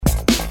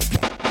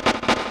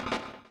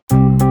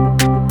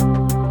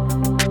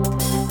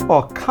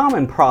A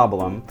common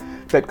problem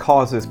that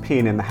causes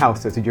peeing in the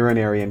house is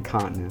urinary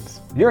incontinence.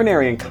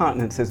 Urinary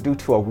incontinence is due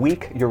to a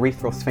weak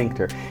urethral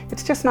sphincter.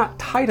 It's just not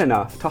tight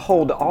enough to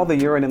hold all the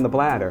urine in the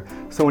bladder,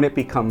 so when it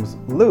becomes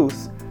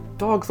loose,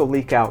 dogs will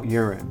leak out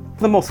urine.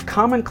 The most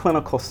common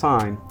clinical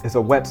sign is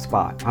a wet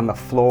spot on the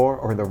floor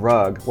or the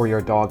rug where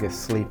your dog is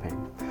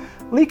sleeping.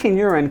 Leaking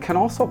urine can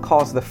also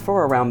cause the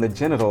fur around the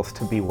genitals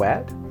to be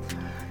wet.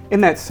 In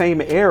that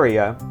same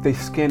area, the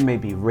skin may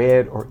be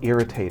red or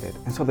irritated,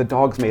 and so the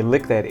dogs may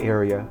lick that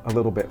area a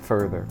little bit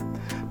further.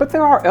 But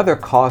there are other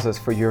causes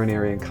for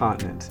urinary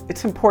incontinence.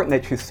 It's important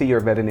that you see your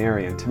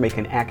veterinarian to make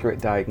an accurate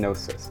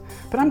diagnosis.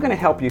 But I'm going to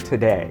help you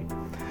today.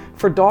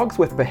 For dogs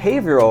with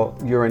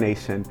behavioral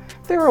urination,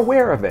 they're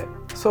aware of it.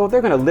 So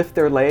they're going to lift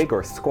their leg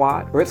or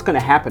squat, or it's going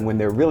to happen when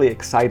they're really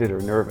excited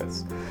or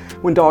nervous.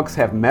 When dogs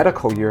have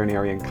medical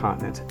urinary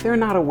incontinence, they're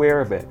not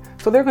aware of it.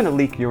 So they're going to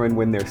leak urine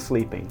when they're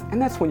sleeping.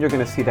 And that's when you're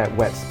going to see that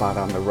wet spot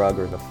on the rug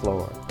or the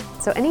floor.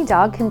 So any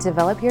dog can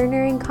develop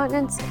urinary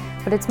incontinence,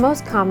 but it's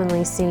most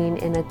commonly seen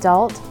in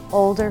adult,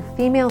 older,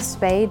 female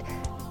spayed,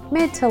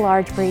 mid to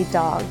large breed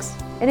dogs.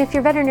 And if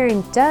your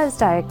veterinarian does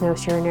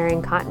diagnose urinary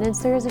incontinence,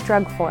 there is a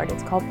drug for it.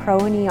 It's called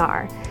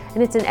Pro-N-ER.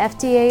 And it's an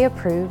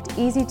FDA-approved,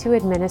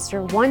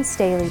 easy-to-administer,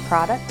 once-daily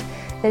product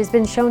that has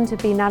been shown to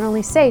be not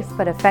only safe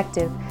but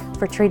effective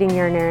for treating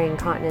urinary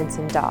incontinence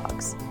in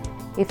dogs.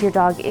 If your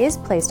dog is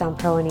placed on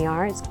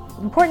Pro-N-ER, it's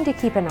important to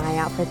keep an eye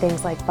out for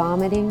things like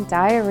vomiting,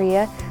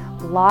 diarrhea,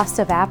 loss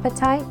of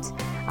appetite,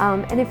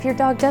 and if your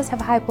dog does have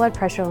high blood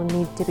pressure, it will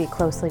need to be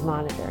closely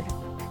monitored.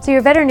 So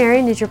your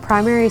veterinarian is your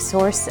primary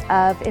source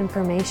of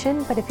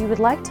information, but if you would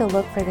like to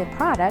look for the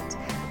product,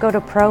 go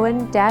to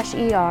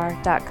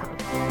ProN-ER.com.